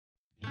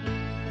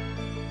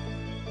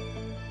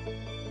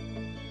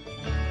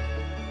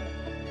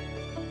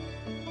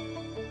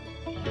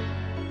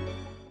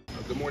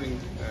morning,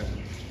 and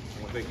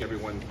I want to thank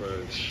everyone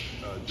for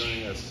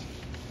joining us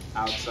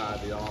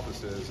outside the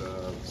offices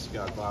of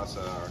SCCADVASA,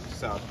 our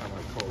South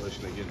Carolina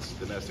Coalition Against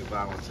Domestic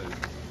Violence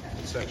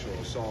and Sexual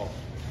Assault.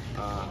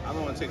 I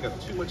don't want to take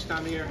up too much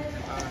time here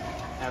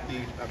at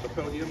the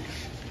podium.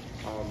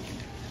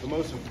 The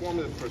most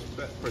informative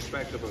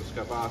perspective of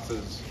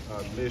SCCADVASA's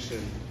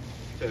mission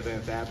to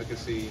advance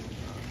advocacy,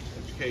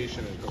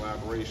 education, and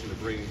collaboration to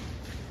bring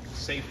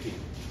safety,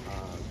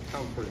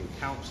 comfort, and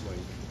counseling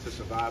to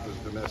survivors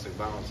of domestic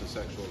violence and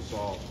sexual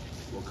assault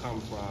will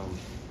come from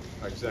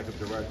our Executive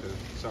Director,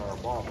 Sarah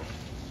Barber.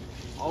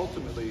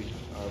 Ultimately,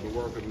 the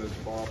work of Ms.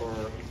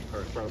 Barber, her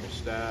incredible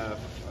staff,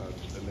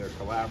 and their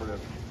collaborative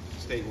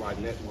statewide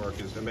network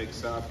is to make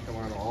South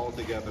Carolina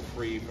altogether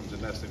free from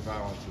domestic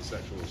violence and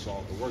sexual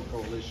assault. The word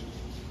coalition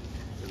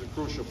is a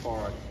crucial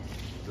part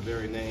of the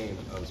very name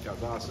of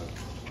SCCADVASA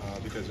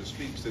because it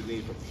speaks to the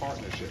need for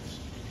partnerships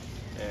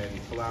and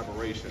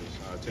collaborations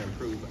to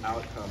improve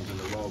outcomes and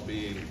the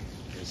well-being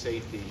and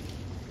safety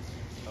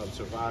of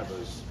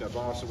survivors.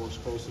 SCCADVASA works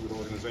closely with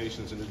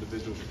organizations and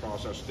individuals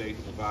across our state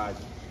to provide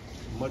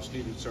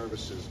much-needed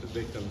services to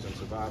victims and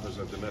survivors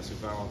of domestic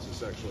violence and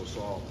sexual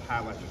assault,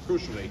 highlight the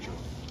crucial nature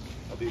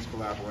of these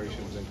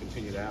collaborations and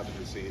continued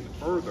advocacy. And to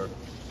further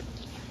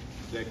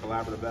their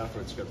collaborative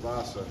efforts,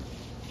 SCCADVASA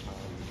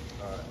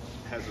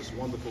has this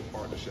wonderful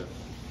partnership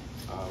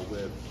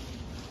with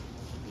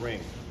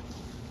Ring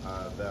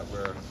that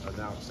we're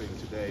announcing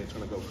today. It's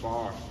going to go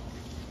far,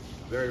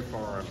 very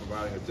far in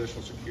providing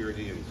additional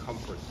security and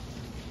comfort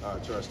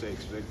to our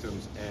state's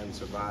victims and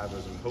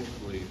survivors, and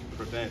hopefully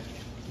prevent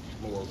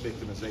more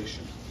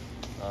victimization.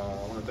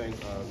 I want to thank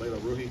Layla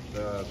Ruhi,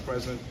 the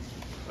president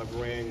of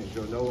Ring, and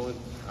Joe Nolan,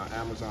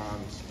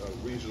 Amazon's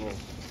regional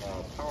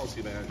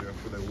policy manager,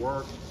 for their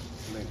work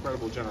and their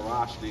incredible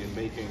generosity in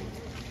making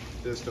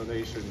this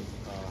donation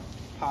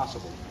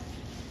possible.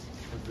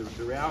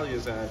 The reality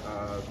is that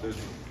there's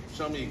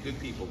so many good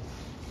people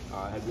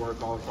at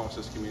work all across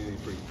this community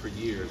for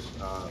years,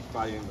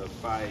 fighting the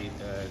fight,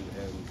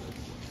 and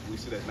we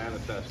see that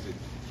manifested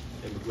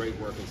in the great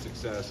work and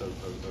success of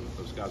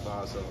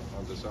SCCADVASA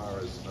under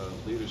Sarah's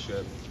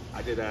leadership.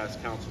 I did ask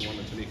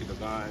Councilwoman Tanika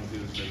Devine,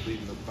 who's been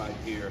leading the fight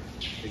here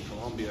in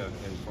Columbia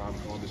and from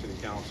Columbia City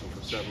Council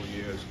for several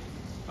years,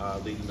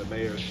 leading the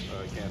mayor's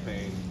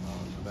campaign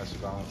on domestic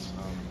violence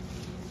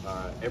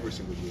every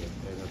single year,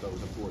 and I thought it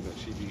was important that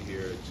she be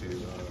here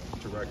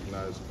to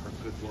recognize her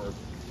good work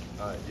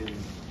in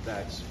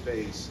that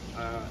space.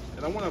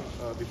 And I want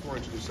to, before I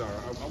introduce Sarah,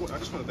 I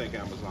just want to thank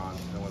Amazon,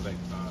 and I want to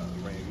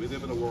thank Ring. We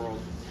live in a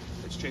world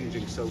that's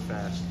changing so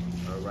fast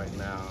right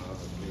now.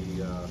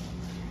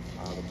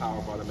 The power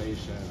of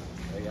automation,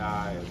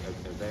 AI,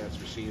 advanced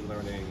machine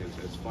learning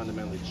has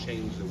fundamentally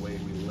changed the way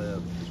we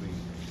live as we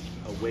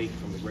awake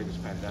from the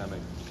greatest pandemic.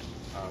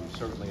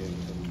 Certainly in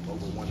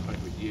over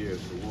 100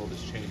 years, the world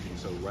is changing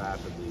so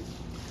rapidly.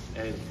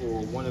 And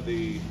for one of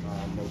the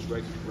most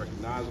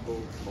recognizable,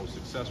 most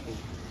successful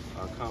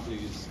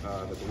companies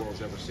that the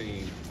world's ever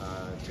seen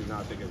to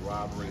not think it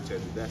robbery to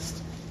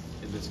invest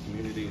in this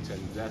community, to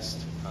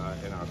invest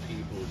in our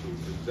people, to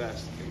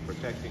invest in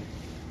protecting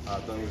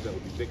those that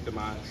will be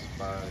victimized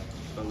by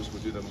those who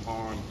do them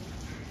harm,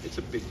 it's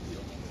a big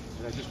deal.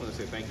 And I just want to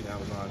say thank you to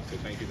Amazon, say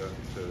thank you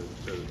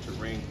to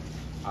Ring,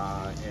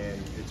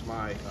 and it's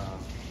my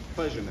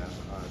pleasure now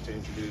to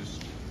introduce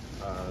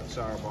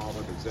Sarah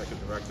Barber, the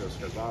Executive Director of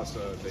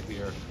SCCADVASA, to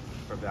hear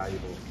her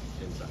valuable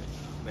insight.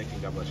 Thank you,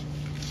 God bless you.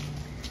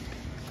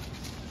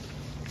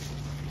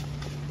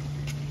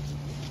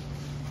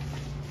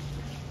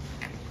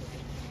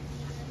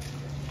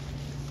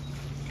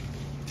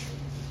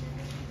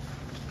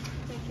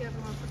 Thank you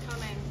everyone for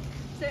coming.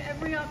 So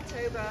every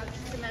October,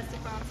 Domestic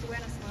Violence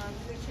Awareness Month,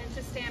 we tend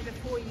to stand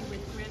before you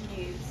with grim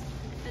news.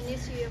 And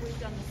this year we've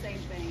done the same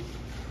thing.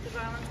 The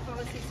Violence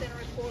Policy Center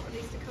report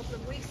released a couple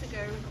of weeks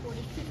ago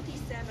recorded 57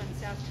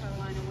 South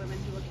Carolina women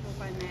who were killed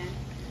by men,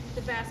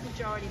 the vast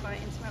majority by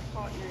intimate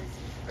partners,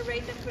 a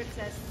rate that puts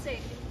us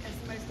sixth as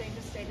the most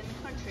dangerous state in the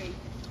country.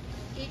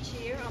 Each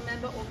year, our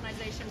member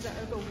organizations are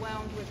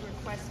overwhelmed with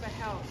requests for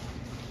help.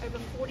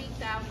 Over 40,000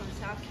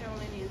 South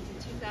Carolinians in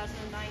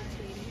 2019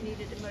 who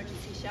needed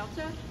emergency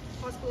shelter,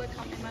 hospital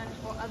accompaniment,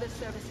 or other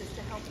services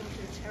to help them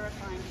through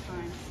terrifying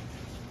times.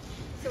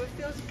 So it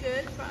feels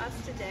good for us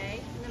today,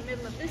 in the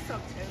middle of this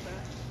October,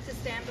 to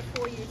stand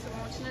before you to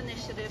launch an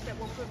initiative that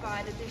will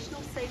provide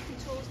additional safety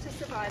tools to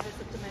survivors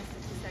of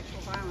domestic and sexual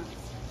violence.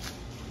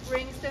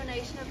 Ring's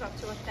donation of up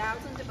to 1,000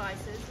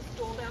 devices,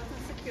 12,000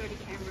 security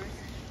cameras,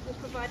 will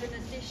provide an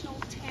additional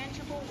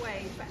tangible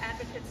way for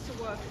advocates to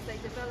work as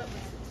they develop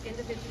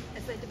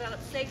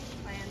safety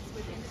plans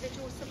with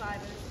individual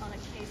survivors on a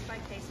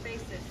case-by-case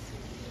basis.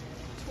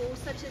 Tools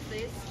such as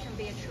this can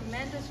be a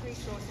tremendous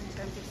resource in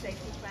terms of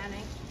safety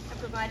planning and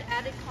provide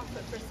added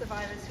comfort for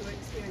survivors who are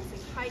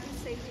experiencing heightened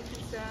safety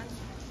concerns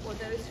or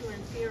those who are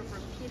in fear of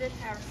repeated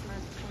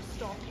harassment or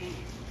stalking.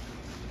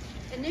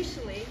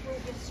 Initially, we'll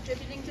be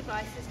distributing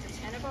devices to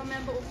 10 of our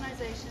member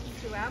organizations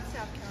throughout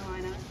South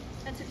Carolina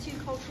and to 2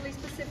 culturally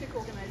specific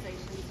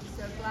organizations,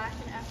 so Black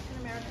and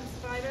African American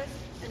survivors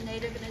and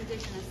Native and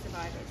Indigenous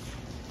survivors.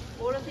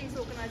 All of these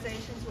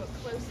organizations work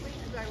closely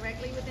and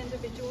directly with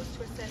individuals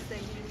to assess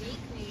their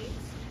unique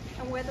needs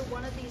and whether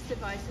one of these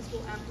devices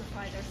will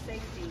amplify their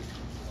safety.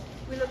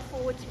 We look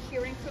forward to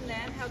hearing from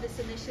them how this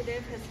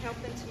initiative has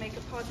helped them to make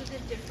a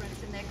positive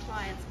difference in their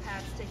clients'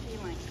 paths to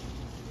healing.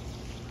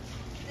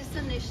 This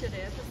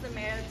initiative, as the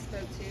Mayor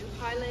spoke to,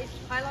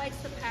 highlights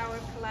the power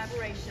of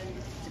collaboration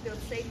to build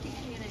safer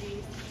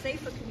communities,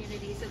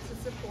 and to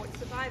support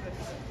survivors.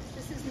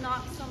 This is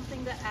not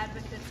something that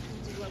advocates can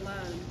do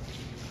alone.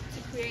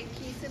 To create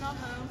peace in our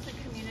homes and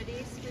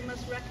communities, we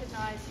must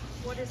recognize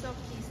what is our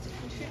piece to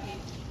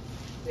contribute.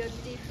 We are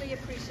deeply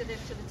appreciative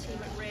to the team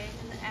at Ring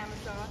and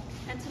Amazon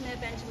and to Mayor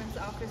Benjamin's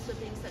office for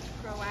being such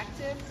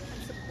proactive and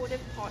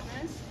supportive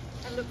partners,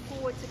 and look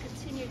forward to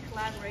continued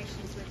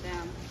collaborations with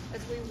them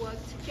as we work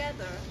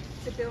together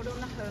to build on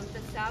the hope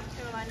that South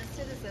Carolina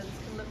citizens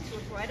can look to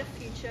a brighter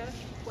future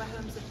where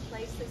homes are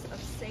places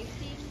of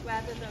safety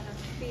rather than of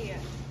fear.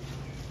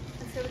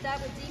 And so with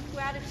that, with deep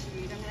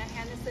gratitude, I'm going to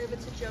hand this over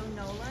to Joe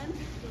Nolan,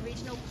 the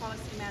Regional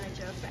Policy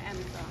Manager for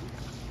Amazon.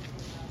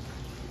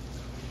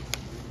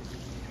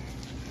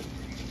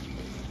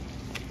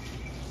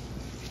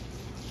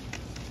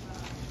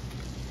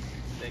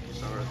 Thank you,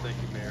 Sarah. Thank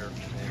you, Mayor.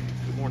 And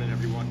good morning,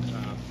 everyone.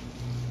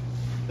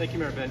 Thank you,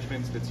 Mayor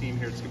Benjamin, to the team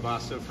here at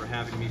SCCADVASA for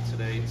having me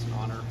today. It's an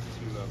honor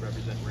to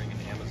represent Ring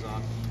and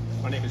Amazon.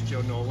 My name is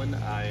Joe Nolan.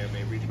 I am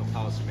a Regional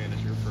Policy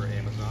Manager for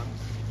Amazon.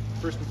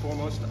 First and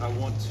foremost, I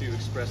want to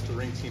express the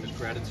Ring team's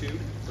gratitude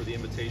for the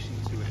invitation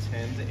to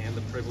attend and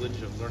the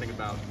privilege of learning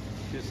about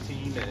this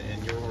team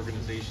and your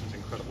organization's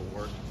incredible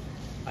work.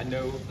 I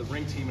know the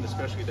Ring team, and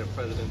especially their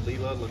president,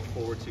 Leela, look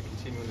forward to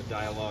continuing the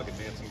dialogue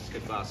advancing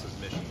SCCADVASA's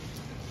mission.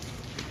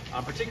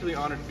 I'm particularly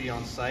honored to be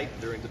on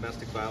site during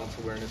Domestic Violence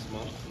Awareness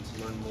Month and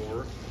to learn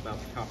more about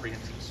the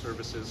comprehensive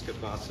services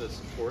SCCADVASA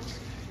supports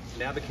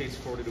and advocates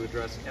for to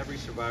address every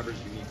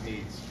survivor's unique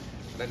needs.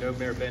 And I know,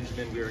 Mayor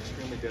Benjamin, we are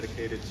extremely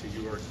dedicated to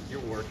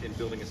your work in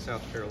building a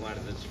South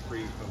Carolina that's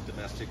free from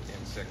domestic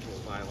and sexual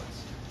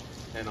violence.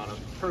 And on a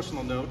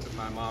personal note,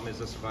 my mom is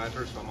a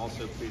survivor, so I'm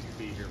also pleased to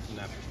be here from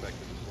that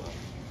perspective as well.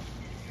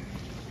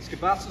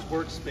 SCCADVASA's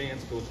work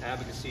spans both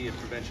advocacy and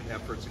prevention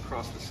efforts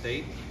across the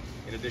state,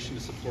 in addition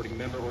to supporting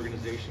member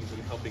organizations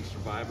and helping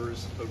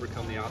survivors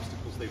overcome the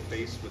obstacles they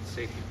face with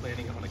safety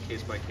planning on a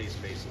case-by-case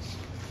basis.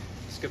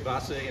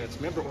 SCCADVASA and its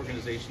member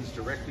organizations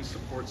directly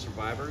support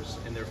survivors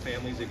and their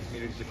families and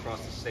communities across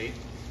the state,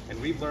 and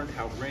we've learned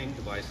how Ring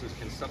devices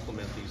can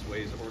supplement these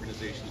ways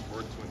organizations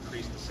work to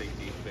increase the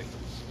safety of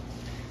victims.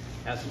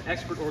 As an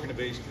expert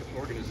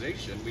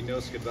organization, we know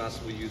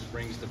SCCADVASA will use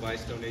Ring's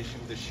device donation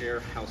to share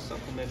how to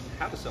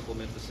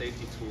supplement the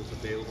safety tools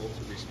available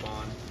to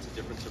respond to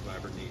different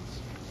survivor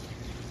needs.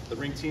 The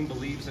Ring team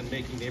believes in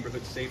making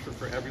neighborhoods safer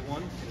for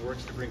everyone and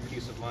works to bring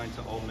peace of mind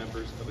to all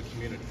members of a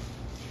community.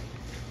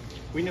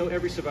 We know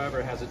every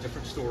survivor has a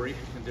different story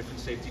and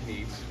different safety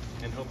needs,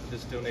 and hope that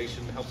this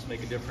donation helps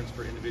make a difference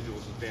for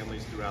individuals and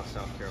families throughout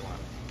South Carolina.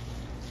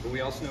 But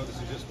we also know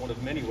this is just one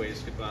of many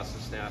ways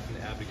SCCADVASA staff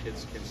and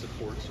advocates can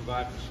support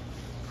survivors.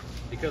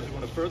 Because we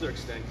want to further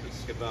extend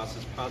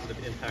SCCADVASA's positive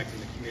impact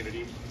in the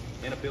community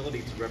and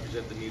ability to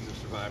represent the needs of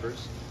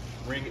survivors,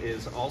 Ring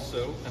is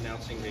also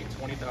announcing a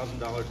 $20,000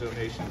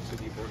 donation to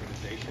the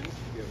organization.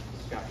 We have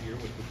Scott here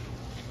with the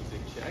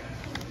big check.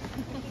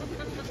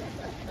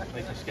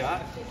 Thank you,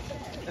 Scott.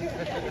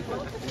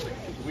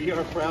 We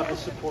are proud to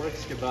support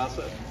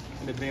SCCADVASA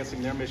in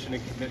advancing their mission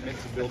and commitment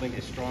to building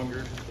a stronger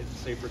and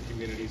safer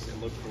communities,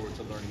 and look forward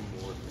to learning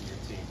more from your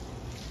team.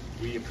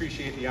 We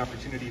appreciate the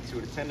opportunity to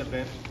attend an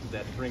event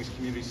that brings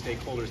community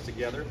stakeholders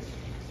together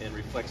and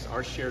reflects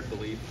our shared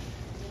belief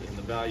in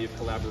the value of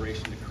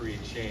collaboration to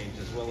create change,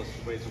 as well as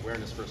to raise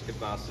awareness for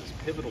SCCADVASA's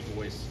pivotal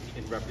voice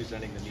in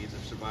representing the needs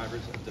of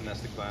survivors of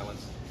domestic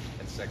violence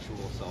and sexual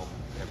assault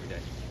every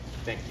day.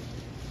 Thank you.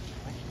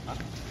 Thank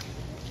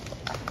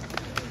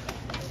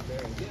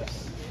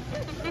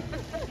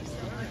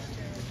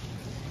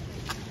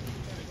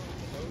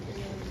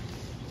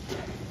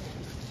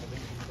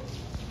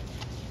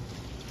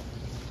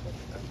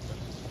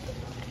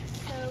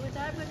So with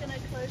that, we're going to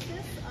close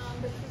this.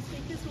 The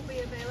speakers will be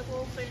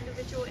available for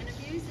individual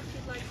interviews if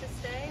you'd like to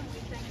stay, and we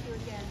thank you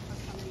again for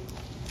coming.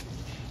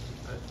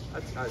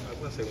 I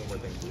want to say one more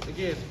thing.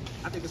 Again,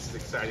 I think this is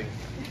exciting,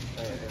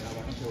 and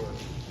I'm not sure,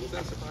 was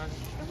that a surprise?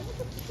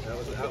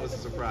 That was a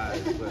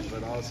surprise,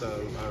 but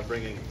also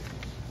bringing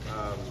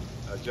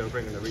Joe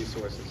bringing the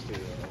resources to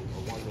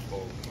a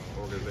wonderful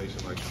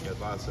organization like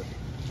SCCADVASA.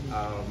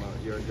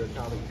 Your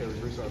colleague Terry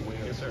Broussard,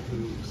 Yes, sir.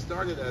 who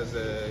started as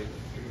a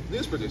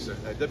news producer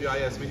at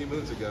WIS many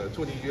moons ago,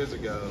 20 years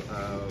ago,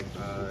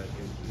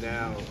 and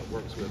now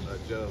works with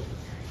Joe,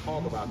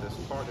 talk about this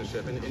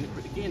partnership. And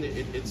again,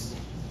 it's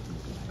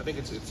I think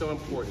it's so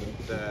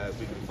important that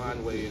we can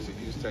find ways to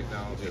use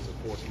technology as a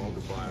force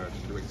multiplier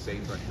to create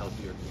safer,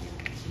 healthier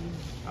communities.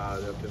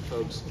 There have been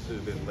folks who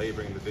have been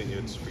laboring in the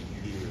vineyards for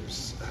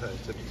years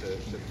to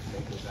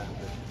make this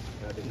happen.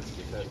 And I think this is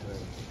a testament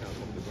to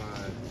Councilwoman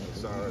Devine,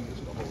 Sarah,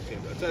 the whole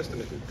team, a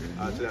testament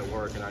to that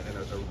work, and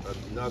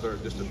another,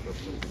 just a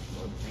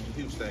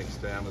huge thanks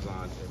to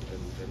Amazon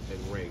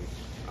and Ring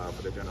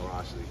for their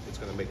generosity. It's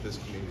going to make this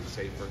community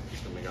safer.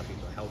 It's going to make our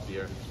people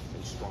healthier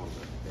and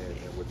stronger,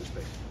 and we're just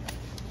thankful.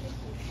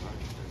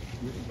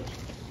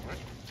 All right.